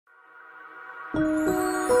Okay,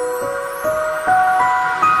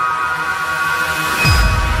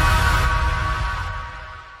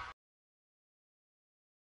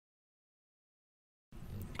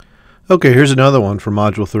 here's another one for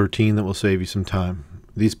Module 13 that will save you some time.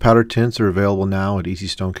 These powder tints are available now at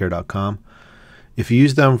easystonecare.com. If you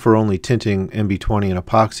use them for only tinting MB20 and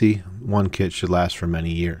epoxy, one kit should last for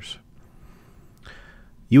many years.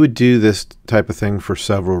 You would do this type of thing for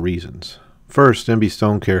several reasons. First, MB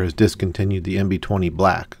Stonecare has discontinued the MB20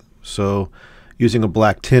 black, so using a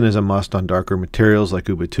black tint is a must on darker materials like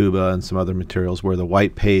ubatuba and some other materials where the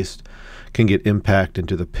white paste can get impact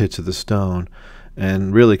into the pits of the stone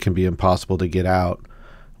and really can be impossible to get out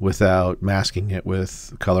without masking it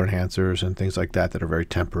with color enhancers and things like that that are very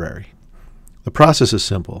temporary. The process is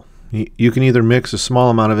simple. You can either mix a small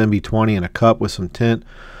amount of MB20 in a cup with some tint,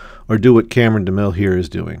 or do what Cameron DeMille here is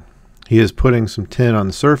doing. He is putting some tint on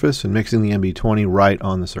the surface and mixing the MB20 right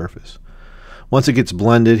on the surface. Once it gets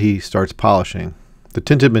blended, he starts polishing. The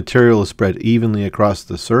tinted material is spread evenly across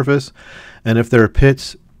the surface, and if there are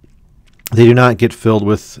pits, they do not get filled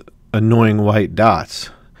with annoying white dots.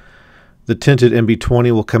 The tinted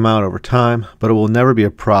MB20 will come out over time, but it will never be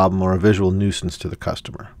a problem or a visual nuisance to the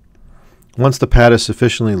customer. Once the pad is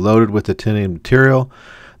sufficiently loaded with the tinted material,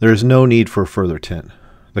 there is no need for further tint.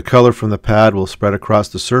 The color from the pad will spread across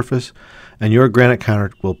the surface, and your granite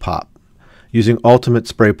counter will pop. Using Ultimate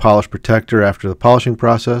Spray Polish Protector after the polishing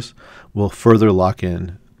process will further lock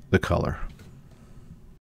in the color.